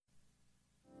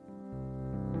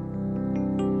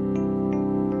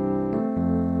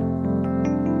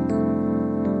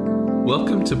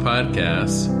Welcome to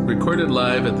podcasts recorded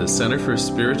live at the Center for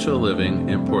Spiritual Living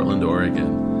in Portland,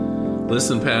 Oregon.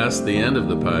 Listen past the end of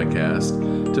the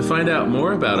podcast to find out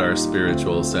more about our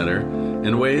spiritual center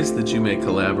and ways that you may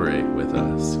collaborate with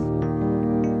us.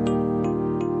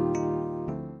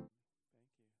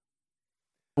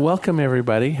 Welcome,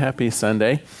 everybody. Happy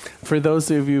Sunday. For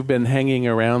those of you who've been hanging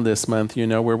around this month, you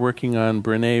know we're working on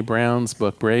Brené Brown's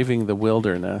book, Braving the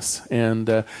Wilderness.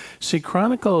 And she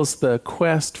chronicles the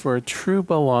quest for true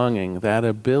belonging, that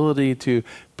ability to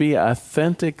be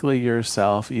authentically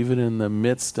yourself, even in the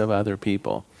midst of other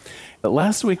people.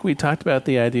 Last week, we talked about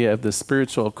the idea of the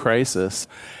spiritual crisis.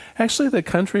 Actually, the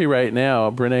country right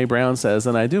now, Brené Brown says,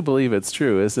 and I do believe it's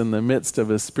true, is in the midst of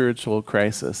a spiritual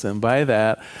crisis. And by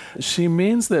that, she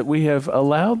means that we have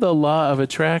allowed the law of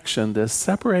attraction to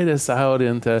separate us out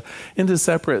into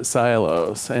separate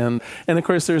silos. And of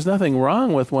course, there's nothing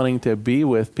wrong with wanting to be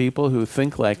with people who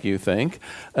think like you think.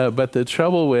 But the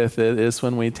trouble with it is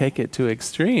when we take it to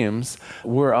extremes,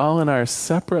 we're all in our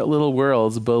separate little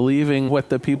worlds, believing what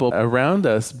the people around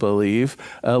us believe,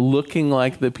 looking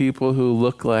like the people who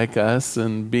look like us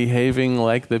and behaving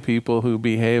like the people who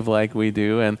behave like we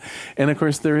do. And of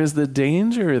course, there is the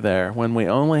danger there when we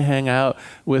only hang out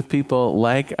with people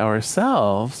like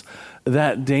ourselves.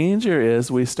 That danger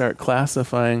is we start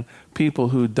classifying people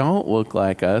who don't look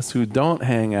like us, who don't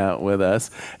hang out with us,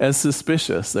 as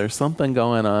suspicious. There's something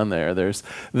going on there.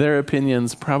 Their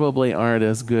opinions probably aren't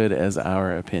as good as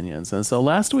our opinions. And so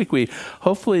last week we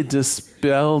hopefully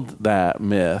dispelled that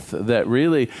myth that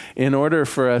really, in order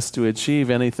for us to achieve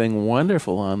anything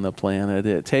wonderful on the planet,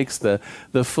 it takes the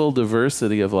full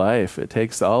diversity of life. It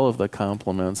takes all of the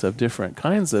complements of different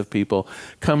kinds of people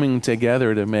coming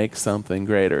together to make something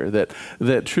greater.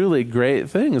 That truly great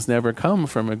things never come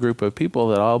from a group of people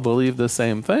that all believe the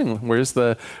same thing. Where's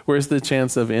the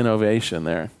chance of innovation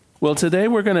there? Well, today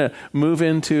we're going to move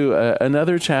into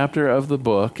another chapter of the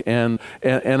book, and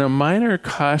a minor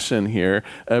caution here.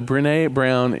 Brené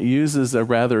Brown uses a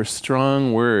rather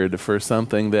strong word for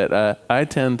something that I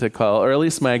tend to call, or at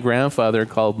least my grandfather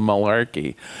called,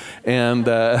 malarkey. And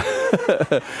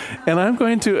and I'm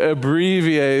going to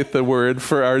abbreviate the word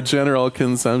for our general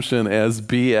consumption as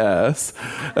BS.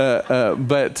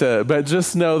 But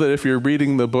just know that if you're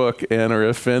reading the book and are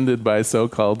offended by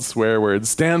so-called swear words,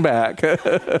 stand back.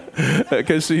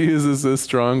 Because she uses a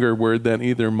stronger word than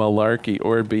either malarkey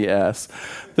or BS.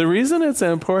 The reason it's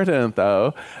important,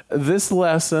 though, this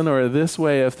lesson or this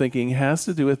way of thinking has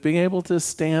to do with being able to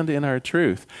stand in our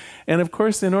truth. And of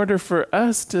course, in order for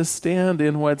us to stand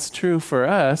in what's true for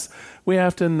us, we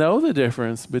have to know the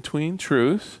difference between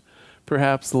truth,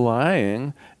 perhaps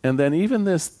lying, and then even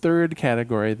this third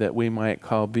category that we might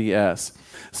call BS.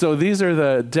 So these are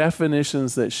the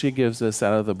definitions that she gives us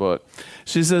out of the book.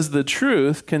 She says the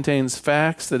truth contains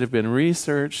facts that have been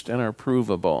researched and are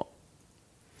provable.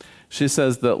 She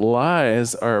says that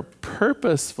lies are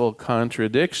purposeful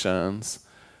contradictions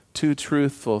to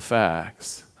truthful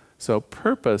facts. So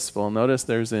purposeful, notice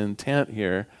there's intent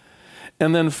here.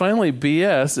 And then finally,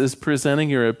 BS is presenting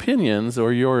your opinions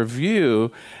or your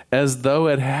view as though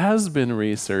it has been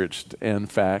researched and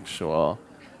factual.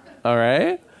 All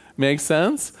right? Makes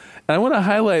sense? And I want to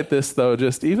highlight this, though,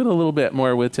 just even a little bit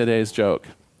more with today's joke.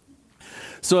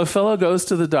 So a fellow goes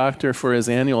to the doctor for his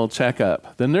annual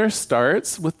checkup. The nurse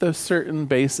starts with the certain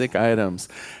basic items.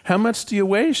 How much do you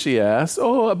weigh, she asks.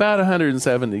 Oh, about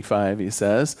 175, he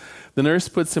says. The nurse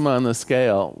puts him on the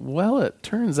scale. Well, it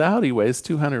turns out he weighs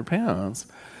 200 pounds.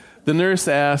 The nurse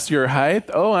asks, your height?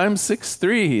 Oh, I'm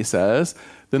 6'3", he says.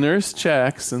 The nurse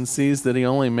checks and sees that he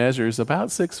only measures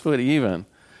about 6 foot even.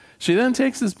 She then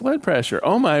takes his blood pressure.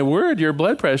 Oh, my word, your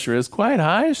blood pressure is quite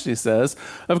high, she says.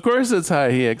 Of course it's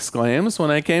high, he exclaims. When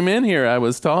I came in here, I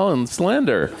was tall and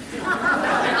slender.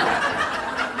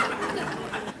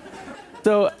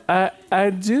 So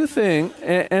I do think,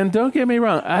 and don't get me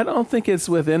wrong, I don't think it's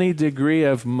with any degree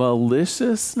of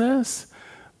maliciousness,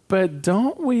 but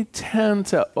don't we tend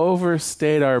to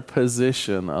overstate our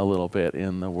position a little bit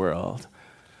in the world?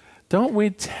 Don't we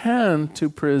tend to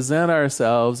present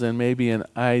ourselves in maybe an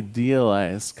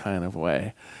idealized kind of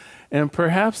way? And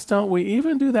perhaps don't we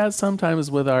even do that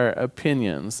sometimes with our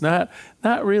opinions? Not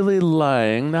really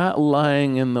lying, not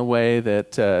lying in the way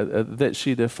that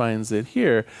she defines it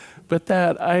here, but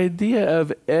that idea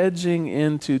of edging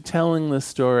into telling the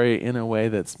story in a way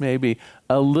that's maybe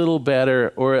a little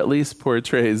better, or at least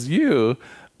portrays you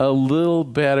a little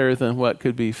better than what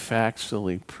could be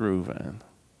factually proven.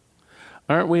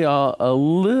 Aren't we all a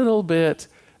little bit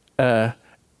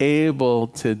able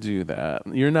to do that?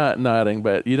 You're not nodding,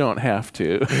 but you don't have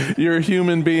to. You're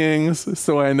human beings,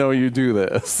 so I know you do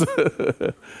this.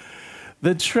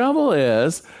 The trouble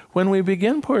is when we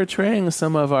begin portraying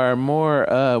some of our more,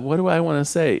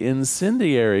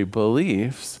 incendiary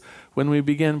beliefs, when we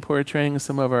begin portraying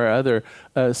some of our other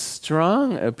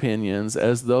strong opinions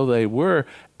as though they were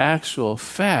actual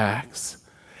facts,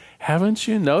 haven't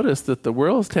you noticed that the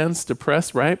world tends to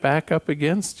press right back up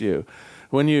against you?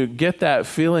 When you get that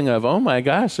feeling of, oh my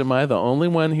gosh, am I the only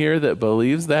one here that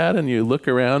believes that? And you look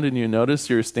around and you notice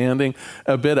you're standing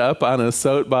a bit up on a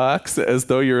soapbox as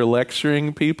though you're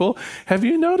lecturing people. Have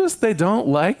you noticed they don't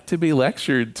like to be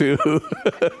lectured to?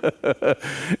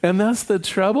 And that's the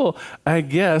trouble, I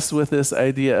guess, with this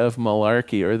idea of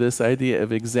malarkey, or this idea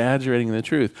of exaggerating the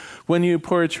truth. When you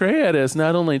portray it as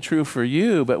not only true for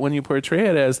you, but when you portray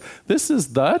it as this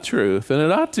is the truth and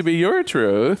it ought to be your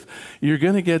truth, you're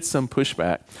going to get some pushback.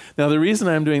 Now, the reason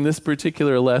I'm doing this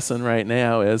particular lesson right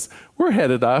now is we're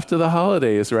headed off to the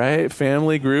holidays, right?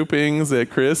 Family groupings at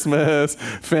Christmas,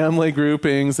 family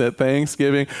groupings at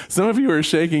Thanksgiving. Some of you are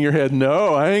shaking your head,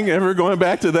 no, I ain't ever going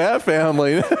back to that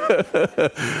family.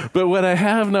 But what I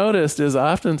have noticed is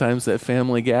oftentimes at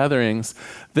family gatherings,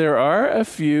 there are a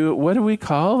few, what do we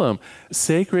call them?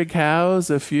 Sacred cows,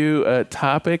 a few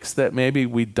topics that maybe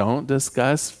we don't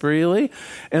discuss freely.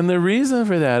 And the reason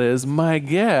for that is, my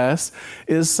guess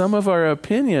is some of our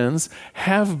opinions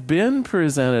have been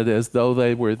presented as though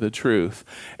they were the truth,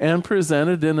 and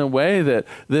presented in a way that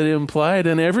implied,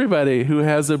 and everybody who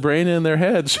has a brain in their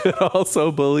head should also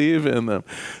believe in them.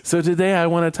 So today I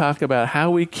want to talk about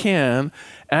how we can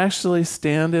actually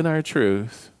stand in our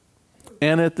truth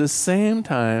and at the same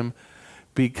time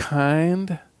be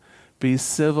kind, be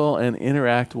civil, and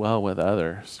interact well with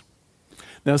others.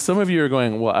 Now, some of you are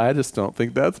going, well, I just don't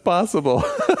think that's possible.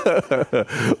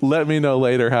 Let me know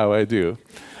later how I do.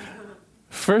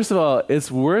 First of all, it's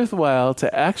worthwhile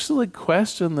to actually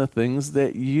question the things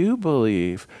that you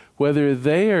believe, whether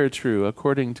they are true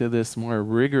according to this more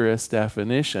rigorous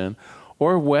definition,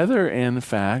 or whether, in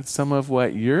fact, some of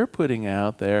what you're putting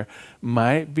out there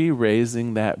might be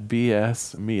raising that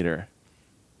BS meter.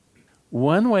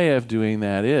 One way of doing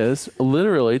that is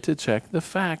literally to check the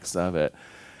facts of it,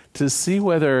 to see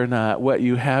whether or not what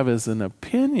you have is an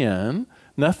opinion,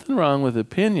 nothing wrong with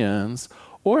opinions,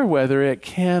 or whether it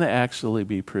can actually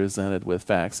be presented with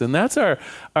facts. And that's our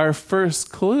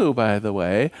first clue, by the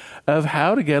way, of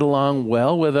how to get along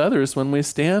well with others when we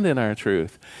stand in our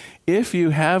truth. If you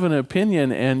have an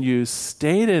opinion and you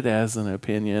state it as an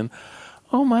opinion,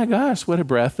 oh my gosh, what a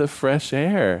breath of fresh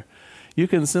air. You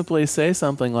can simply say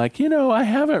something like, I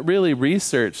haven't really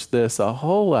researched this a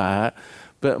whole lot,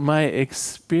 but my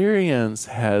experience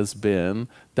has been ...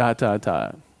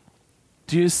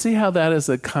 Do you see how that is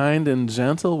a kind and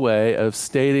gentle way of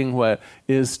stating what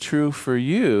is true for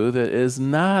you that is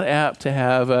not apt to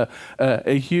have a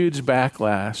huge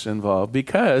backlash involved,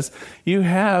 because you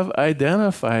have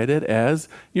identified it as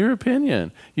your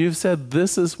opinion. You've said,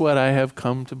 this is what I have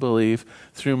come to believe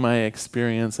through my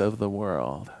experience of the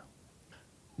world.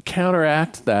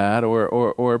 Counteract that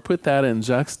or put that in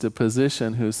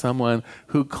juxtaposition who someone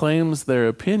who claims their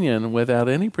opinion without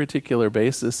any particular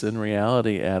basis in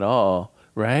reality at all,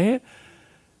 right?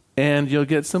 And you'll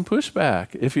get some pushback.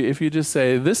 If you just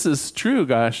say, this is true,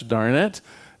 gosh darn it,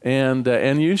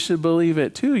 and you should believe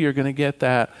it too, you're going to get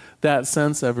that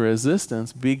sense of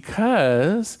resistance,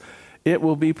 because it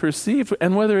will be perceived,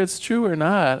 and whether it's true or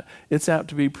not, it's apt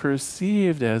to be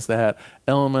perceived as that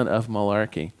element of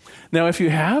malarkey. Now, if you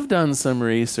have done some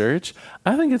research,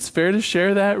 I think it's fair to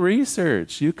share that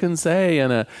research. You can say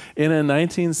in a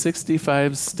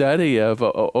 1965 study of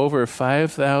over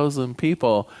 5,000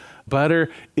 people, butter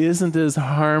isn't as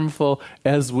harmful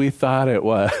as we thought it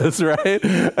was, right?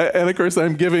 And of course,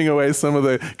 I'm giving away some of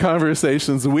the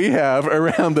conversations we have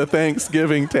around the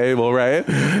Thanksgiving table, right?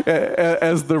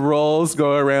 As the rolls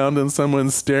go around and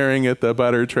someone's staring at the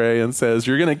butter tray and says,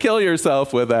 you're going to kill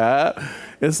yourself with that.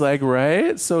 It's like,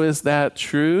 right? So is that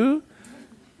true?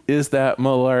 Is that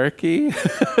malarkey?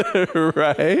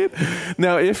 Right?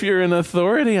 Now, if you're an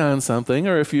authority on something,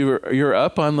 or if you're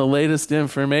up on the latest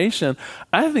information,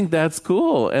 I think that's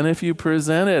cool. And if you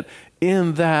present it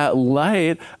in that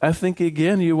light, I think,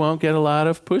 again, you won't get a lot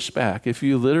of pushback. If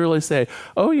you literally say,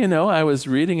 oh, I was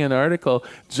reading an article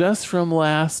just from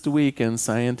last week in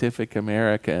Scientific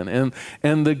American,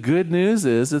 and the good news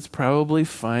is it's probably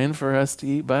fine for us to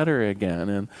eat butter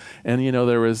again. And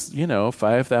there was,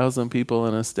 5,000 people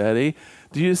in a study.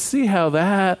 Do you see how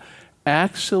that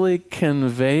actually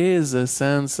conveys a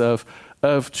sense of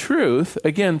truth?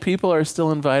 Again, people are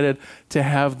still invited to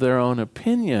have their own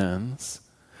opinions,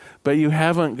 but you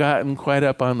haven't gotten quite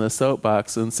up on the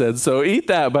soapbox and said, so eat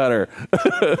that butter.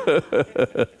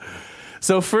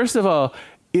 So first of all,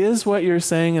 Is what you're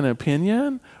saying an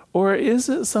opinion, or is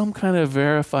it some kind of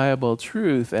verifiable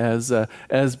truth, as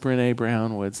Brene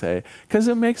Brown would say? Because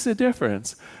it makes a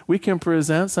difference. We can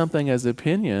present something as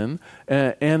opinion,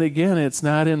 and again, it's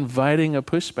not inviting a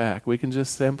pushback. We can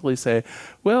just simply say,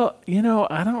 well,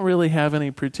 I don't really have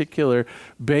any particular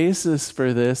basis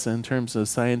for this in terms of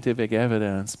scientific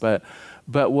evidence, but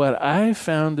what I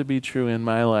found to be true in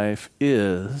my life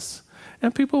is,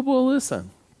 and people will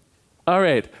listen. All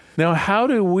right. Now, how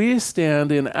do we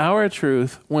stand in our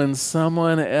truth when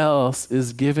someone else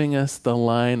is giving us the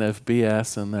line of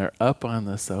BS and they're up on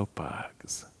the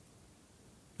soapbox?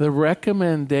 The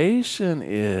recommendation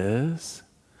is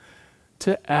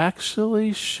to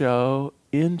actually show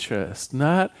interest,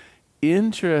 not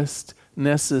interest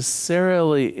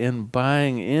necessarily in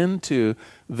buying into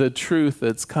the truth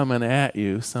that's coming at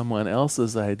you, someone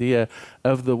else's idea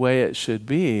of the way it should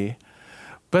be,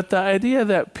 but the idea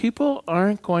that people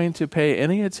aren't going to pay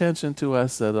any attention to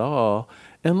us at all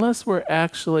unless we're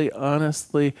actually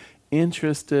honestly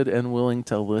interested and willing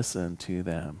to listen to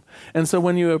them. And so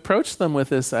when you approach them with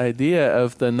this idea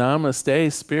of the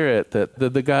namaste spirit, that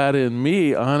the God in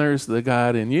me honors the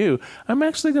God in you, I'm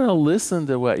actually going to listen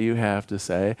to what you have to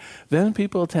say, then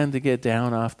people tend to get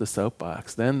down off the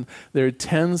soapbox. Then there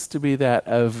tends to be that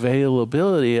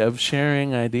availability of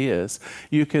sharing ideas.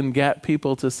 You can get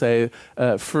people to say,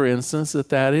 for instance,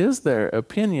 that is their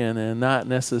opinion and not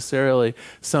necessarily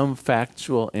some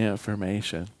factual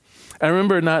information. I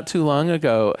remember not too long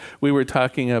ago, we were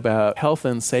talking about health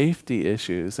and safety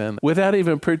issues, and without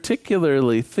even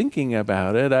particularly thinking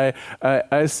about it,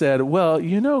 I said, well,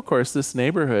 of course, this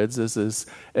neighborhood is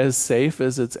as safe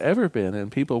as it's ever been,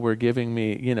 and people were giving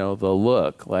me, the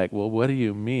look, like, well, what do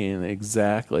you mean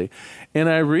exactly? And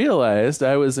I realized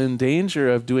I was in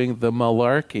danger of doing the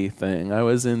malarkey thing. I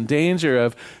was in danger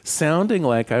of sounding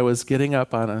like I was getting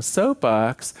up on a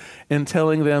soapbox and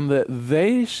telling them that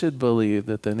they should believe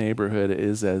that the neighborhood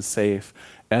is as safe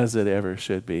as it ever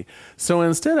should be. So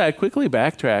instead, I quickly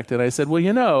backtracked and I said,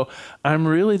 well, I'm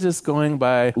really just going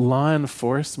by law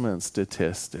enforcement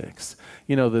statistics.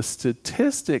 The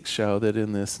statistics show that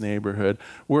in this neighborhood,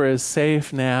 we're as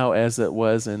safe now as it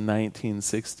was in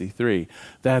 1963.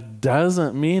 That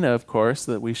doesn't mean, of course,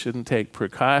 that we shouldn't take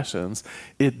precautions.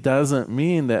 It doesn't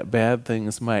mean that bad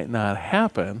things might not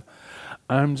happen.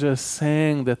 I'm just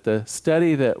saying that the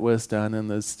study that was done and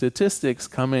the statistics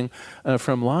coming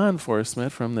from law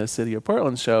enforcement from the city of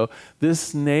Portland show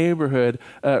this neighborhood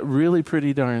really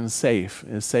pretty darn safe,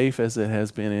 as safe as it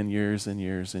has been in years and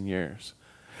years and years.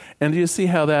 And do you see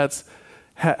how that's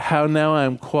how now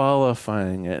I'm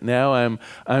qualifying it? Now I'm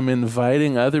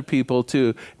inviting other people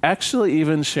to actually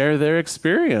even share their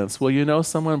experience. Well,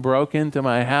 someone broke into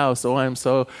my house. Oh, I'm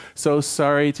so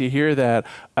sorry to hear that.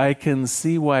 I can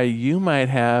see why you might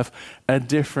have a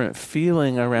different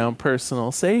feeling around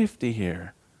personal safety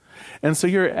here. And so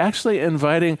you're actually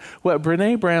inviting what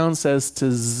Brene Brown says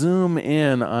to zoom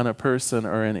in on a person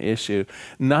or an issue,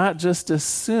 not just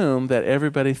assume that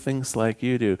everybody thinks like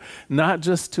you do, not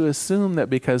just to assume that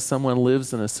because someone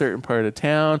lives in a certain part of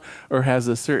town or has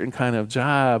a certain kind of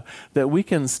job that we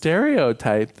can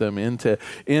stereotype them into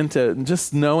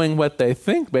just knowing what they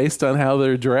think based on how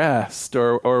they're dressed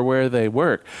or where they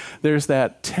work. There's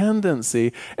that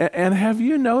tendency, and have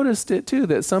you noticed it too,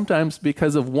 that sometimes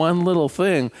because of one little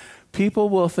thing, people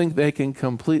will think they can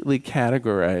completely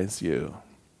categorize you.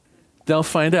 They'll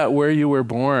find out where you were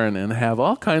born and have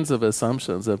all kinds of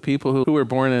assumptions of people who were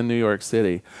born in New York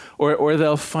City. Or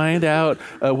they'll find out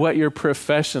what your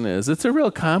profession is. It's a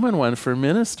real common one for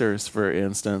ministers, for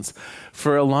instance.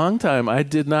 For a long time, I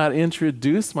did not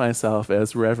introduce myself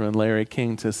as Reverend Larry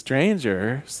King to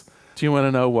strangers. Do you want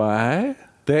to know why?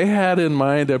 They had in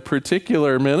mind a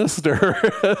particular minister.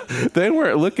 They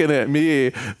weren't looking at me.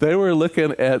 They were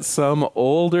looking at some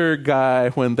older guy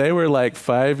when they were like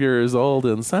 5 years old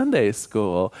in Sunday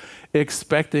school,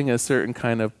 expecting a certain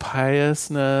kind of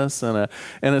piousness and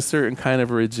a certain kind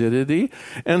of rigidity.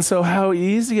 And so how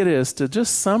easy it is to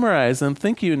just summarize and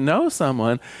think you know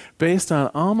someone based on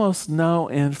almost no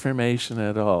information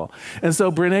at all. And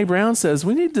so Brene Brown says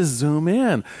we need to zoom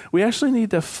in. We actually need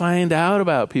to find out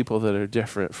about people that are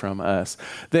different from us.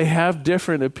 They have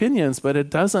different opinions, but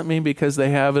it doesn't mean because they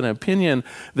have an opinion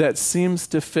that seems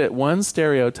to fit one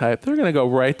stereotype, they're going to go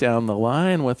right down the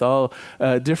line with all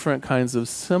different kinds of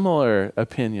similar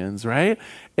opinions, right?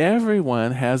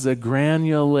 Everyone has a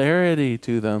granularity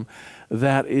to them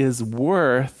that is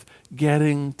worth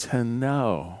getting to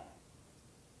know.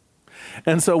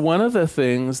 And so one of the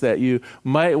things that you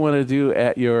might want to do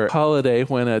at your holiday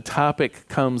when a topic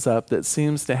comes up that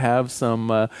seems to have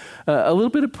some, a little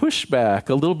bit of pushback,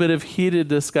 a little bit of heated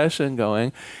discussion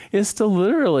going, is to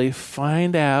literally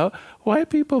find out why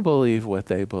people believe what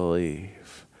they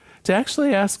believe. To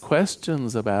actually ask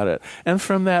questions about it. And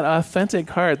from that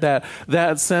authentic heart,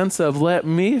 that sense of let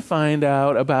me find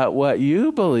out about what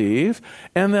you believe,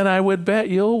 and then I would bet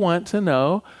you'll want to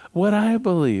know what I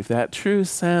believe, that true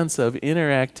sense of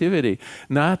interactivity,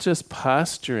 not just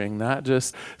posturing, not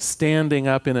just standing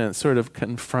up in a sort of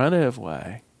confrontive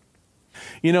way.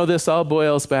 You know, this all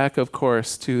boils back, of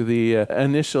course, to the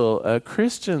initial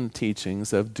Christian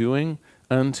teachings of doing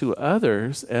unto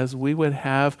others as we would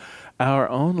have our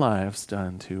own lives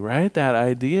done to, right? That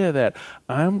idea that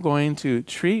I'm going to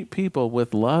treat people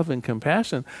with love and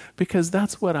compassion because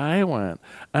that's what I want.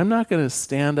 I'm not going to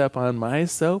stand up on my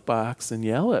soapbox and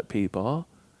yell at people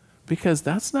because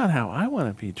that's not how I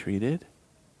want to be treated.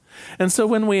 And so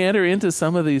when we enter into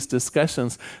some of these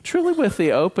discussions, truly with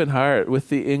the open heart, with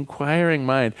the inquiring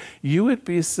mind, you would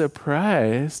be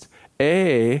surprised,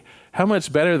 how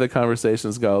much better the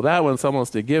conversations go. That one's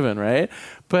almost a given, right?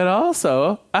 But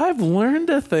also, I've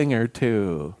learned a thing or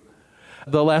two.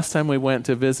 The last time we went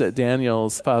to visit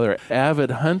Daniel's father,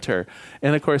 avid hunter,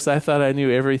 and of course I thought I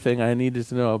knew everything I needed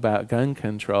to know about gun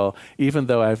control, even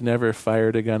though I've never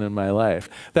fired a gun in my life.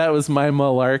 That was my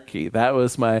malarkey. That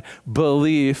was my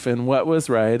belief in what was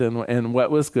right and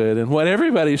what was good and what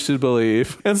everybody should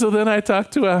believe. And so then I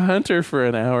talked to a hunter for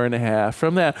an hour and a half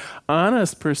from that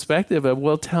honest perspective of,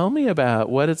 well, tell me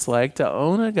about what it's like to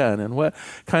own a gun and what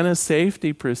kind of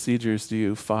safety procedures do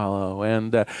you follow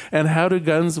and how do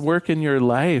guns work in your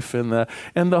life and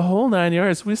the whole 9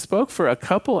 yards. We spoke for a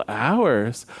couple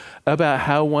hours about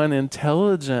how one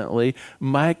intelligently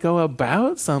might go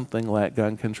about something like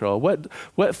gun control,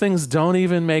 what things don't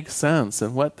even make sense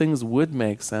and what things would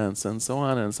make sense and so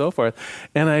on and so forth.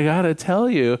 And I got to tell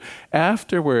you,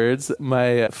 afterwards,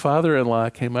 my father-in-law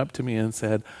came up to me and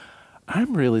said,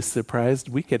 I'm really surprised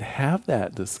we could have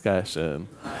that discussion.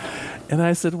 And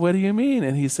I said, what do you mean?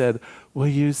 And he said, well,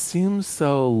 you seem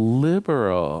so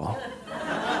liberal.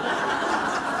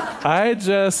 I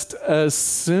just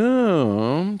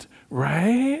assumed,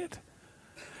 right?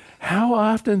 How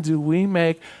often do we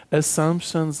make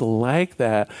assumptions like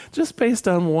that just based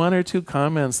on one or two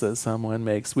comments that someone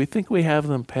makes? We think we have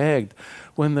them pegged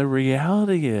when the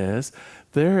reality is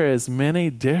there is many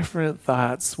different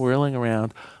thoughts swirling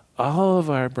around all of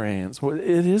our brains.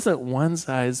 It isn't one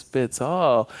size fits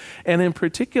all. And in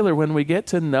particular, when we get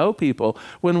to know people,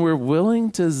 when we're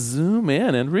willing to zoom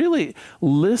in and really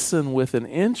listen with an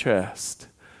interest,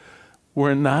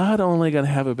 we're not only going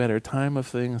to have a better time of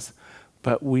things,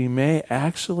 but we may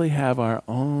actually have our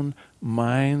own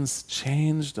minds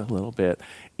changed a little bit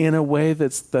in a way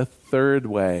that's the third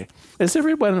way. Is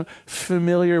everyone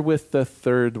familiar with the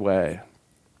third way?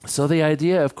 So the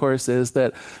idea, of course, is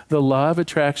that the law of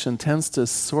attraction tends to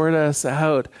sort us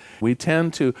out. We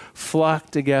tend to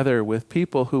flock together with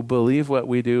people who believe what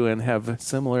we do and have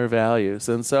similar values.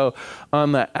 And so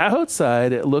on the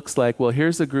outside, it looks like, well,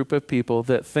 here's a group of people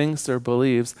that thinks or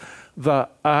believes the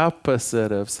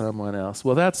opposite of someone else.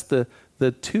 Well, that's the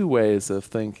two ways of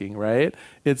thinking, right?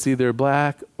 It's either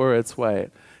black or it's white.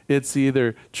 It's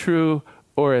either true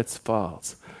or it's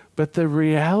false. But the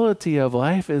reality of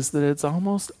life is that it's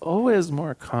almost always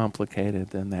more complicated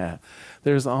than that.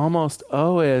 There's almost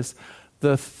always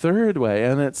the third way,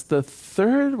 and it's the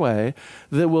third way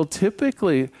that will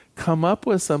typically come up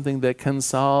with something that can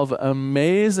solve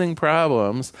amazing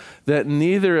problems that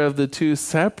neither of the two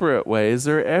separate ways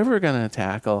are ever going to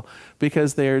tackle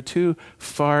because they are too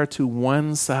far to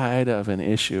one side of an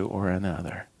issue or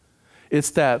another.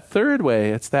 It's that third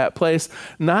way, it's that place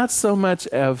not so much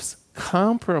as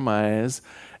compromise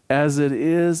as it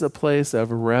is a place of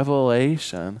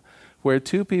revelation where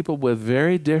two people with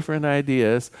very different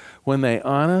ideas, when they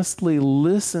honestly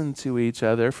listen to each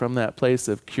other from that place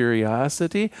of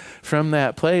curiosity, from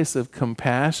that place of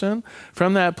compassion,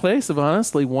 from that place of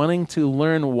honestly wanting to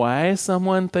learn why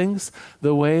someone thinks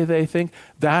the way they think,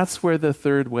 that's where the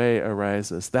third way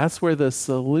arises. That's where the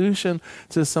solution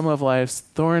to some of life's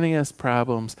thorniest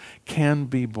problems can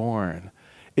be born.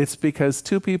 It's because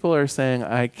two people are saying,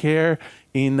 I care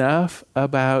enough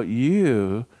about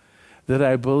you that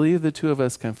I believe the two of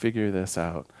us can figure this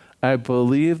out. I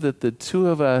believe that the two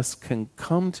of us can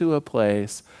come to a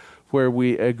place where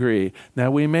we agree. Now,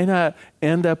 we may not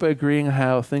end up agreeing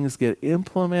how things get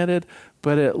implemented,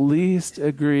 but at least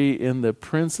agree in the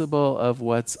principle of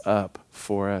what's up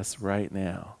for us right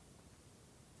now.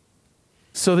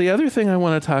 So the other thing I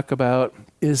want to talk about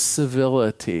is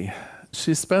civility.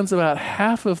 she spends about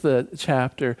half of the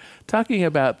chapter talking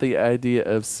about the idea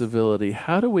of civility.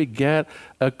 How do we get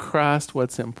across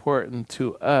what's important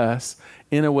to us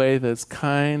in a way that's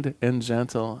kind and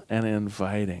gentle and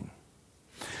inviting?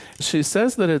 She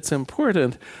says that it's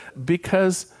important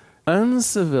because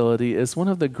uncivility is one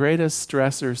of the greatest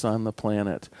stressors on the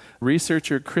planet.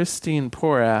 Researcher Christine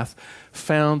Porath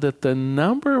found that the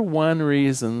number one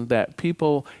reason that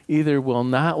people either will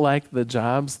not like the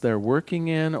jobs they're working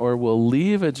in or will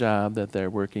leave a job that they're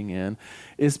working in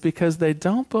is because they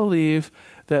don't believe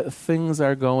that things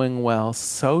are going well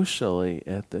socially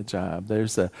at the job.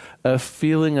 There's a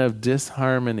feeling of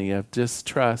disharmony, of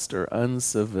distrust or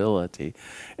uncivility.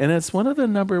 And it's one of the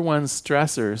number one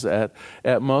stressors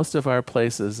at most of our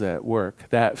places at work,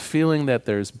 that feeling that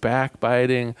there's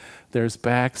backbiting, there's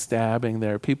backstabbing,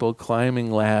 there are people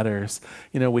climbing ladders.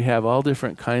 We have all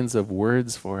different kinds of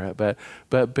words for it,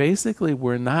 but basically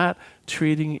we're not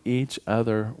treating each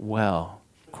other well.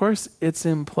 Of course, it's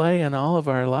in play in all of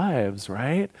our lives,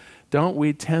 right? Don't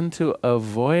we tend to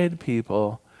avoid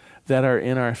people that are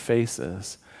in our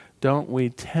faces? Don't we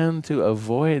tend to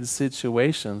avoid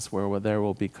situations where there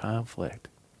will be conflict?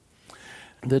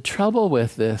 The trouble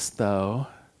with this, though,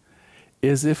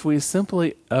 is if we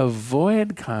simply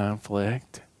avoid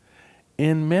conflict,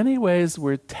 in many ways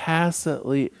we're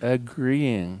tacitly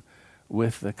agreeing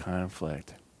with the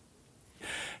conflict.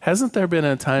 Hasn't there been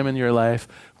a time in your life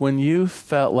when you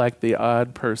felt like the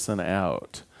odd person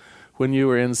out? When you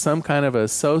were in some kind of a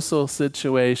social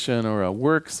situation or a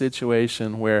work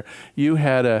situation where you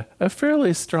had a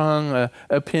fairly strong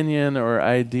opinion or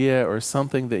idea or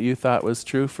something that you thought was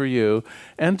true for you,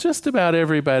 and just about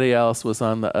everybody else was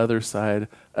on the other side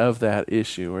of that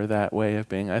issue or that way of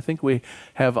being? I think we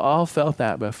have all felt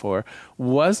that before.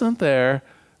 Wasn't there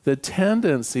the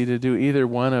tendency to do either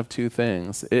one of two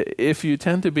things? If you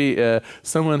tend to be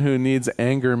someone who needs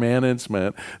anger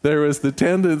management, there was the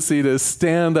tendency to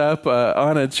stand up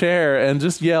on a chair and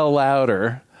just yell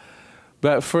louder.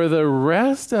 But for the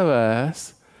rest of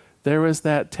us, there was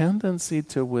that tendency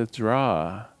to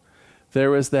withdraw.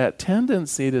 There was that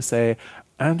tendency to say,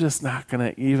 I'm just not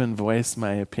going to even voice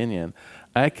my opinion.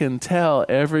 I can tell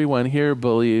everyone here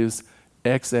believes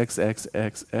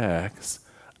XXXXX.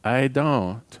 I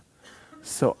don't.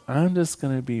 So I'm just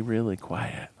going to be really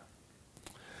quiet.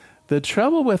 The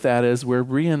trouble with that is we're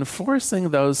reinforcing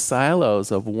those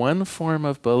silos of one form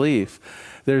of belief.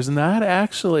 There's not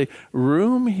actually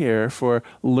room here for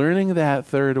learning that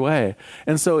third way.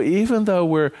 And so even though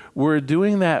we're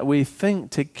doing that, we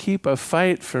think, to keep a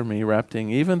fight from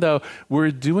erupting, even though we're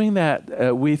doing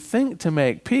that, we think, to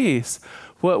make peace,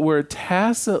 what we're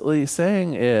tacitly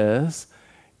saying is,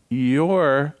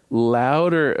 your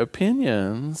louder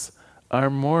opinions are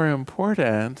more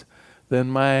important than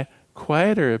my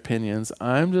quieter opinions.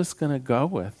 I'm just going to go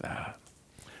with that.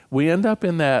 We end up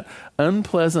in that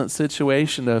unpleasant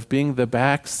situation of being the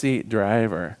backseat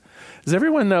driver. Does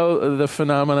everyone know the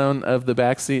phenomenon of the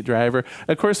backseat driver?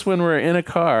 Of course, when we're in a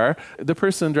car, the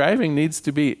person driving needs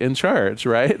to be in charge,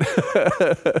 right?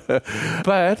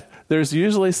 But there's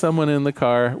usually someone in the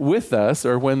car with us,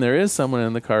 or when there is someone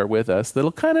in the car with us,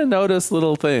 that'll kind of notice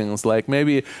little things, like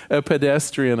maybe a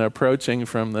pedestrian approaching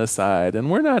from the side, and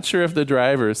we're not sure if the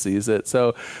driver sees it.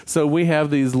 So we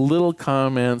have these little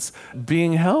comments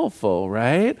being helpful,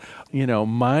 right?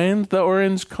 Mind the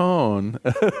orange cone.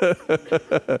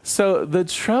 So the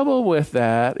trouble with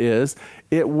that is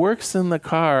it works in the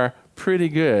car pretty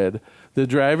good. The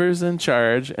driver's in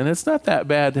charge, and it's not that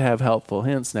bad to have helpful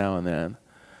hints now and then.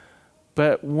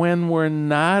 But when we're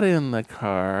not in the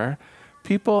car,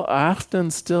 people often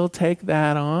still take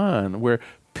that on. We're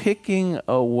picking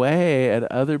away at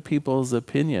other people's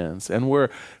opinions. And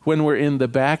when we're in the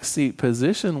backseat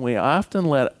position, we often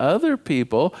let other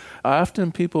people,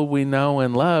 often people we know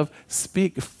and love,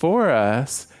 speak for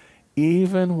us,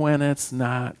 even when it's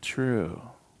not true.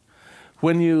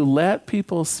 When you let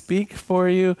people speak for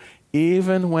you,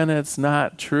 even when it's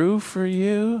not true for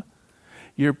you,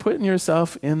 you're putting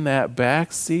yourself in that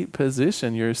backseat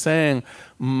position. You're saying,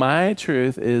 my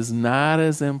truth is not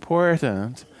as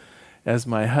important as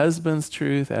my husband's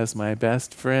truth, as my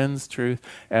best friend's truth,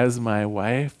 as my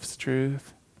wife's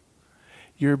truth.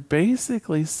 You're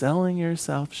basically selling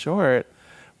yourself short.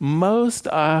 Most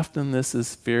often this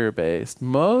is fear-based.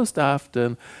 Most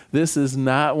often this is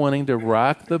not wanting to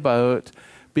rock the boat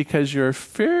because you're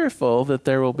fearful that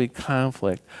there will be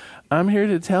conflict. I'm here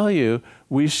to tell you,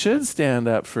 we should stand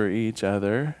up for each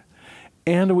other,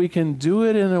 and we can do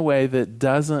it in a way that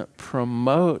doesn't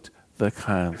promote the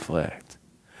conflict.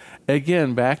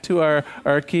 Again, back to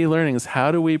our key learnings.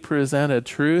 How do we present a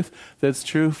truth that's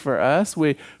true for us?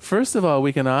 First of all,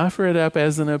 we can offer it up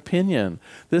as an opinion.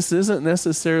 This isn't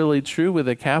necessarily true with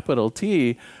a capital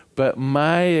T, but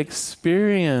my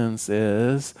experience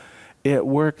is it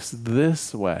works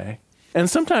this way. And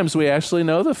sometimes we actually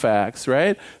know the facts,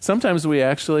 right? Sometimes we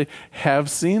actually have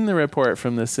seen the report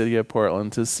from the city of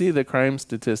Portland to see the crime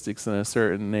statistics in a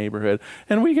certain neighborhood,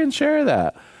 and we can share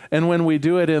that. And when we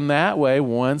do it in that way,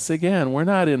 once again, we're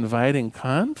not inviting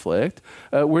conflict.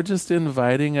 We're just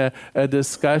inviting a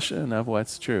discussion of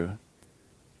what's true.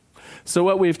 So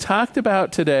what we've talked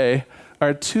about today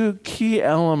are two key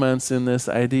elements in this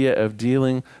idea of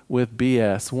dealing with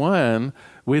BS. One,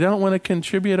 we don't want to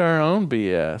contribute our own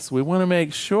BS. We want to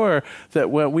make sure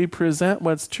that when we present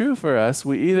what's true for us,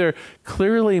 we either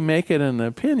clearly make it an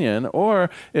opinion, or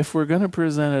if we're going to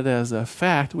present it as a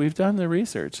fact, we've done the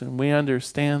research and we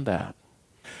understand that.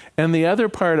 And the other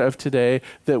part of today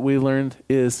that we learned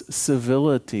is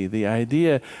civility, the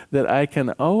idea that I can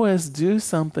always do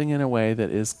something in a way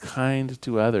that is kind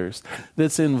to others,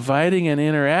 that's inviting an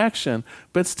interaction,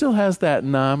 but still has that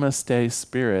namaste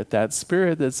spirit, that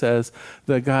spirit that says,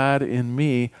 the God in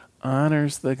me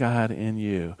honors the God in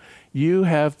you. You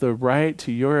have the right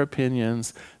to your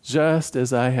opinions just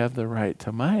as I have the right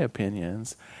to my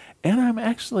opinions. And I'm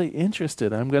actually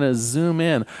interested. I'm going to zoom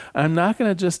in. I'm not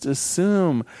going to just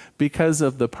assume because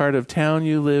of the part of town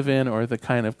you live in or the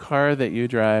kind of car that you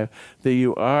drive that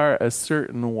you are a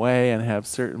certain way and have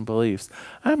certain beliefs.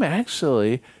 I'm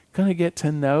actually going to get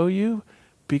to know you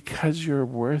because you're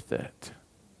worth it.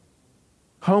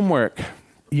 Homework.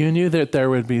 You knew that there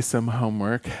would be some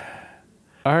homework.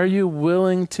 Are you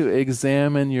willing to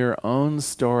examine your own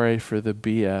story for the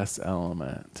BS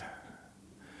element?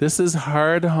 This is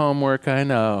hard homework, I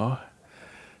know.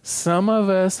 Some of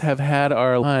us have had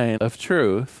our line of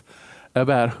truth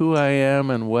about who I am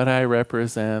and what I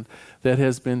represent that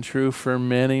has been true for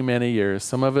many, many years.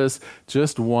 Some of us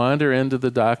just wander into the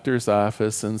doctor's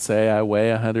office and say, I weigh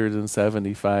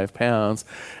 175 pounds,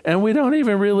 and we don't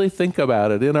even really think about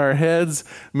it. In our heads,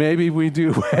 maybe we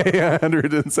do weigh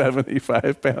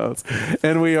 175 pounds,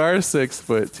 and we are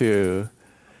 6'2".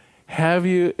 Have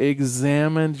you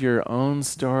examined your own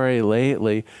story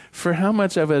lately for how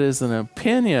much of it is an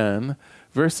opinion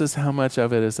versus how much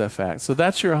of it is a fact? So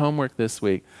that's your homework this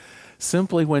week.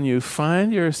 Simply when you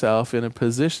find yourself in a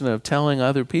position of telling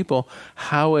other people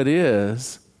how it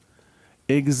is,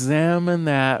 examine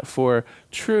that for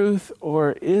truth,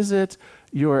 or is it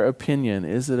your opinion?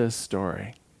 Is it a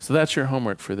story? So that's your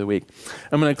homework for the week.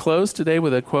 I'm going to close today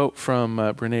with a quote from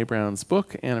Brené Brown's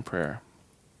book and a prayer.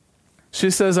 She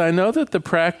says, I know that the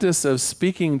practice of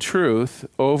speaking truth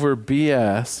over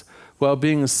BS while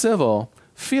being civil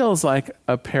feels like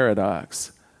a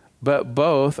paradox, but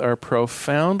both are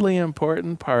profoundly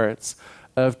important parts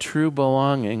of true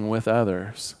belonging with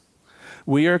others.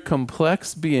 We are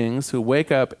complex beings who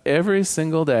wake up every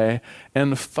single day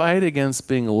and fight against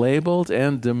being labeled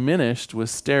and diminished with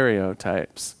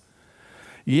stereotypes.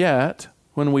 Yet,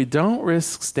 when we don't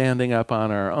risk standing up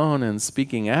on our own and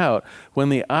speaking out, when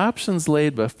the options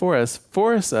laid before us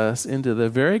force us into the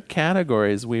very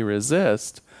categories we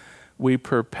resist, we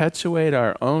perpetuate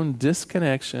our own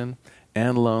disconnection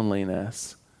and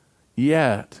loneliness.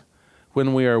 Yet,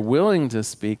 when we are willing to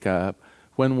speak up,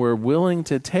 when we're willing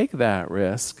to take that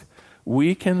risk,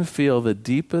 we can feel the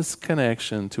deepest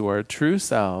connection to our true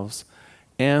selves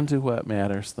and to what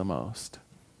matters the most.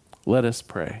 Let us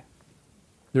pray.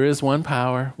 There is one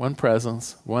power, one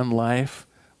presence, one life,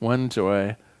 one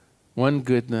joy, one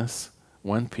goodness,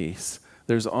 one peace.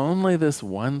 There's only this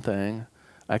one thing.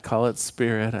 I call it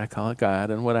Spirit, I call it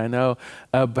God. And what I know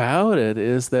about it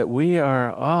is that we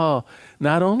are all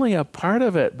not only a part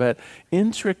of it, but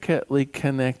intricately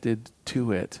connected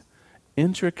to it.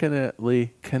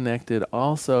 Intricately connected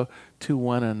also to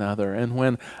one another. And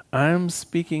when I'm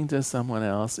speaking to someone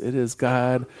else, it is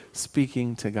God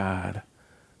speaking to God.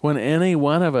 When any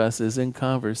one of us is in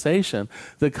conversation,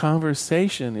 the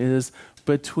conversation is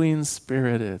between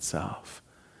Spirit itself.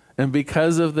 And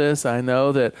because of this, I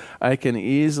know that I can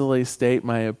easily state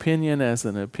my opinion as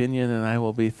an opinion, and I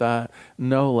will be thought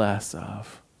no less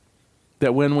of.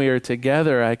 That when we are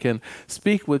together, I can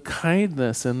speak with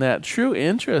kindness and that true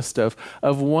interest of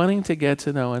wanting to get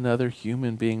to know another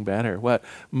human being better, what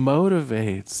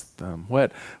motivates them,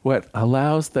 what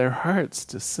allows their hearts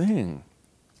to sing,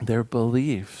 their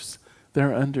beliefs,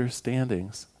 their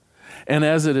understandings. And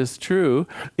as it is true,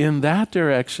 in that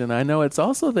direction, I know it's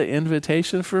also the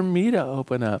invitation for me to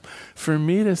open up, for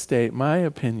me to state my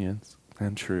opinions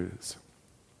and truths.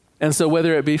 And so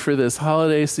whether it be for this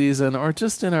holiday season or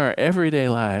just in our everyday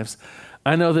lives,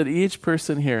 I know that each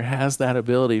person here has that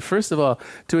ability, first of all,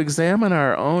 to examine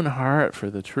our own heart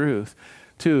for the truth,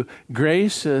 to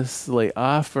graciously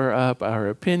offer up our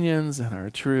opinions and our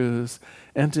truths,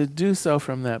 and to do so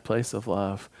from that place of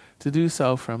love, to do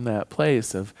so from that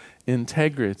place of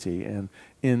integrity and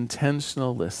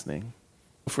intentional listening.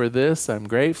 For this, I'm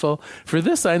grateful. For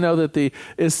this, I know that the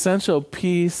essential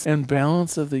peace and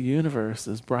balance of the universe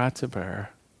is brought to bear.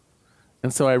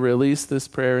 And so I release this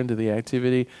prayer into the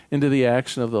activity, into the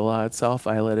action of the law itself.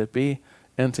 I let it be.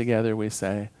 And together we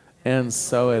say, and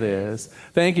so it is.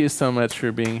 Thank you so much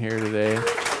for being here today.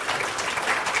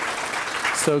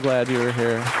 So glad you were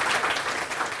here.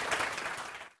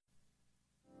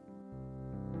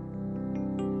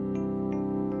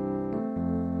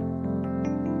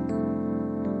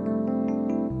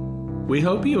 We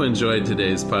hope you enjoyed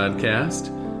today's podcast.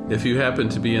 If you happen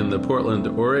to be in the Portland,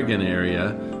 Oregon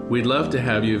area, we'd love to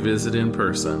have you visit in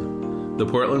person. The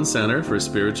Portland Center for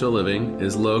Spiritual Living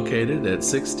is located at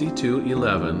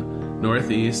 6211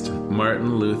 Northeast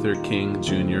Martin Luther King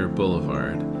Jr.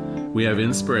 Boulevard. We have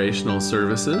inspirational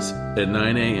services at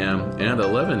 9 a.m. and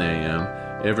 11 a.m.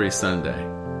 every Sunday.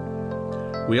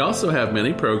 We also have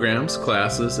many programs,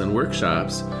 classes, and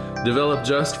workshops developed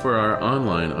just for our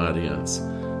online audience.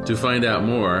 To find out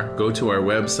more, go to our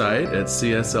website at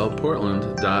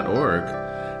cslportland.org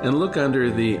and look under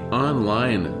the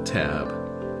Online tab.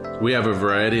 We have a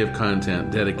variety of content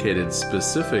dedicated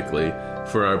specifically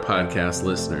for our podcast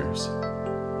listeners.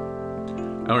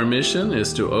 Our mission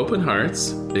is to open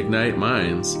hearts, ignite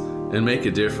minds, and make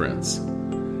a difference.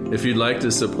 If you'd like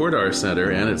to support our center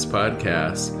and its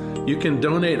podcasts, you can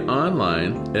donate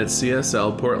online at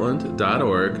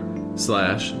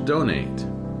cslportland.org/donate.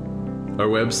 Our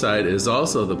website is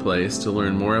also the place to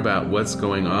learn more about what's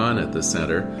going on at the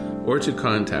center or to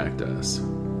contact us.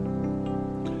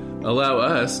 Allow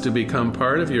us to become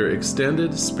part of your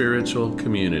extended spiritual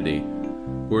community.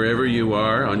 Wherever you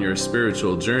are on your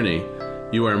spiritual journey,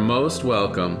 you are most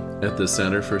welcome at the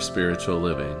Center for Spiritual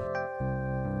Living.